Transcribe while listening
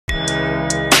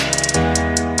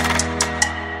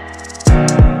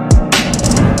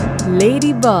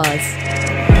Lady Boss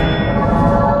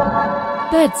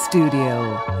Pet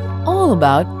Studio. All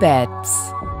about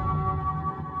pets.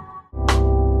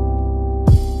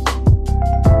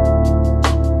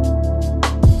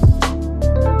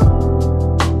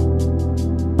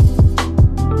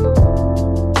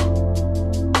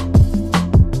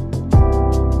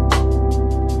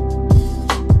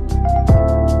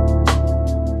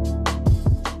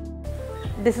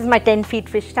 This is my 10 feet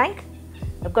fish tank.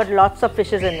 I've got lots of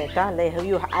fishes in it.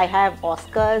 I have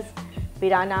Oscars,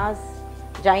 Piranhas,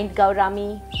 giant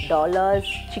gourami, dollars,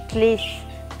 cichlids,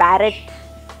 parrot,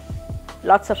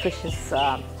 lots of fishes.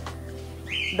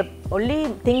 The only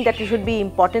thing that should be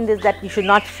important is that you should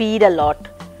not feed a lot.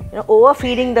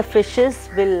 Overfeeding the fishes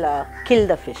will kill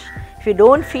the fish. If you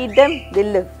don't feed them, they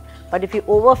live. But if you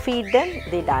overfeed them,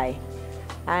 they die.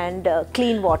 And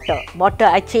clean water.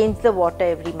 I change the water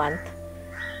every month.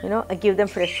 I give them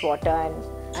fresh water, and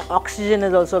oxygen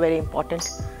is also very important.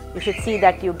 You should see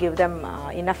that you give them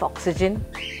enough oxygen,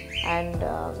 and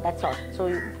that's all.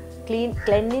 So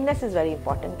cleanliness is very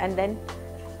important, and then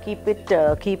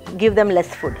give them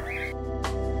less food.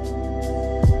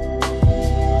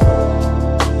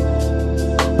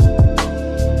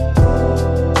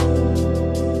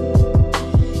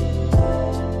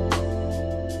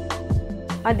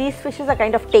 These fishes are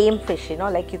kind of tame fish,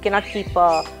 like you cannot keep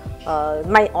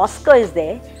my Oscar is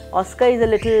there. Oscar is a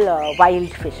little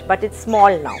wild fish, but it's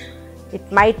small now.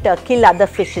 It might kill other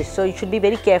fishes, so you should be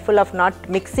very careful of not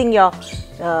mixing your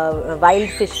wild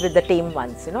fish with the tame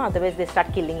ones, otherwise they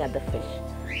start killing other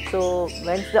fish. So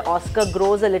once the Oscar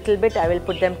grows a little bit, I will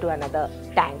put them to another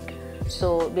tank.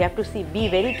 So we have to be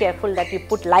very careful that you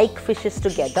put like fishes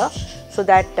together, so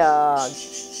that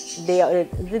these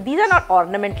are not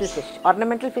ornamental fish.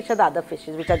 Ornamental fish are the other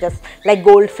fishes which are just like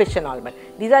goldfish and all, but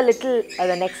these are little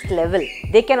the next level.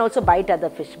 They can also bite other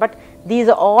fish, but these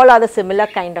all are the similar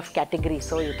kind of category,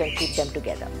 so you can keep them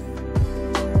together.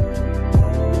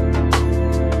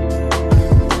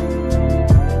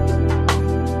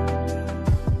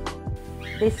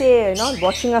 They say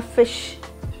watching a fish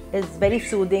is very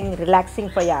soothing, relaxing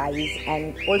for your eyes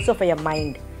and also for your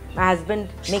mind. My husband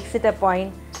makes it a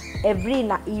point. Every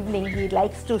evening he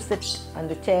likes to sit on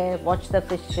the chair, watch the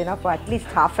fish, for at least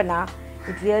half an hour.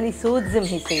 It really soothes him,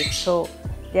 he says. So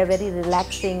they are very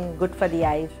relaxing, good for the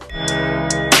eyes.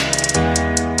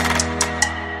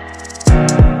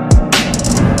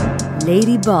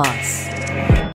 Lady Boss